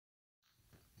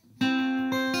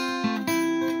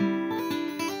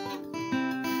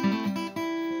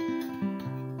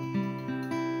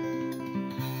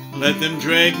Let them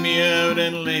drag me out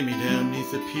and lay me down neath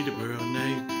the Peterborough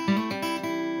night.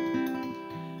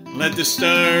 Let the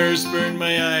stars burn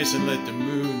my eyes and let the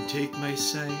moon take my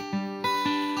sight.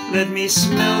 Let me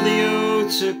smell the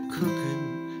oats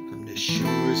a-cooking from the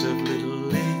shores of Little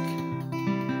Lake,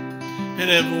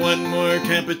 and have one more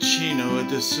cappuccino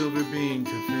at the Silver Bean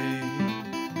Cafe.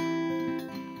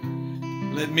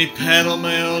 Let me paddle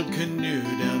my old canoe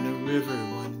down the river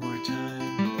one more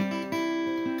time,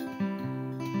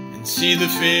 and see the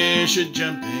fish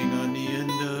a-jumping on the end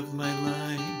of my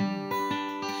line.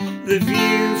 The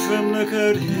view from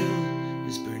Lookout Hill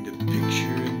has burned a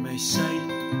picture in my sight.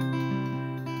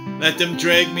 Let them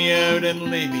drag me out and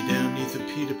lay me down neath the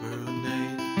Peterborough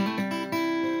night.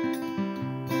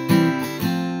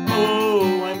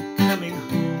 Oh, I'm coming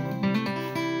home.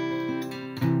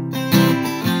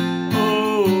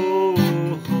 Oh,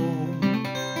 home.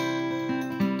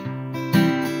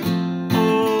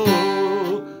 Oh,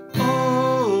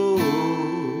 oh,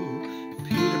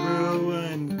 Peterborough,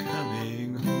 I'm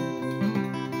coming home.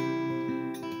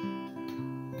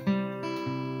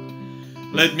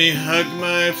 Let me hug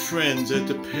my friends at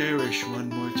the parish one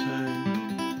more time,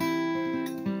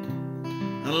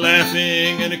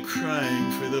 a-laughing and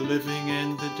a-crying for the living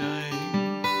and the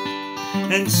dying,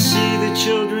 and see the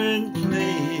children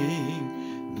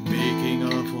playing, making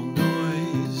awful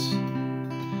noise,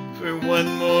 for one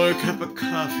more cup of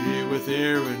coffee with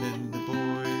Aaron and the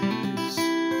boys.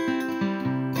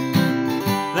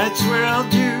 That's where I'll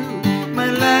do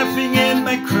my laughing and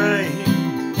my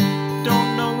crying.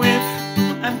 Don't know if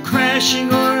I'm crashing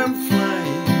or I'm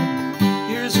flying.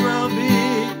 Here's where I'll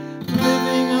be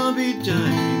living, I'll be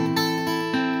dying.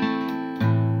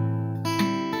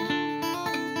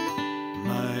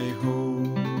 My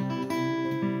home.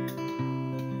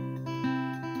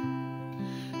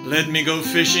 Let me go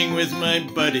fishing with my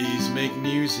buddies, make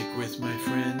music with my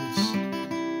friends.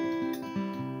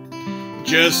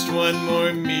 Just one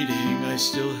more meeting, I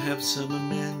still have some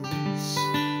amends.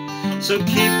 So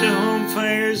keep the home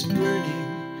fires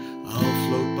burning, I'll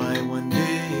float by one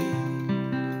day,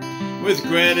 with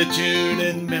gratitude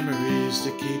and memories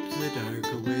to keep the dark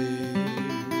away.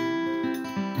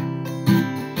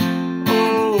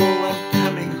 Oh, I'm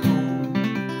coming home.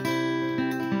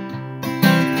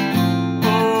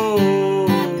 Oh,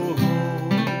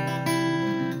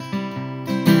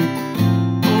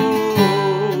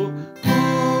 home.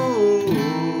 Oh,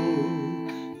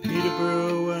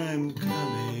 Peterborough, I'm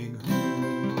coming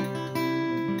home.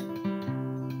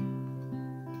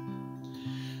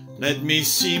 Let me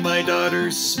see my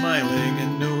daughters smiling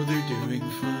and know they're doing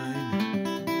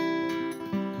fine.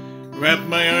 Wrap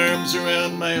my arms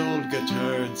around my old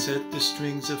guitar and set the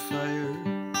strings afire,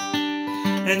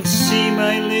 and see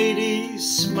my lady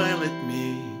smile at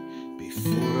me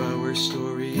before our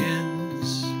story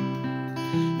ends,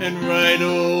 and ride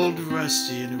old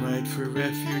Rusty and ride for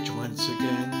refuge once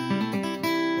again.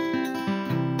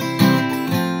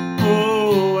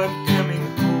 Oh, I'm coming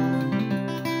home.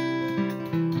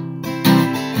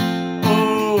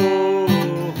 Oh,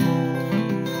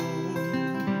 home.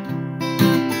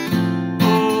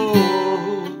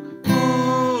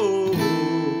 Oh,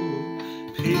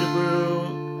 Peterborough,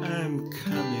 I'm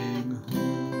coming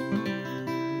home.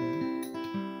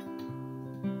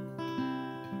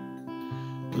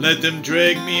 Let them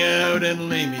drag me out and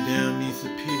lay me down neath the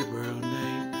Peterborough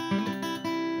night.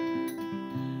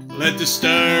 Let the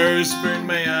stars burn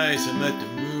my eyes and let the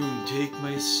moon take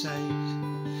my sight.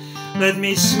 Let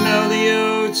me smell the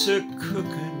oats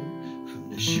a-cooking from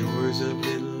the shores of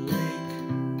Little Lake,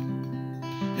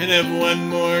 and have one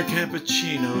more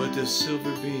cappuccino at the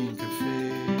Silver Bean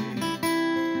Cafe.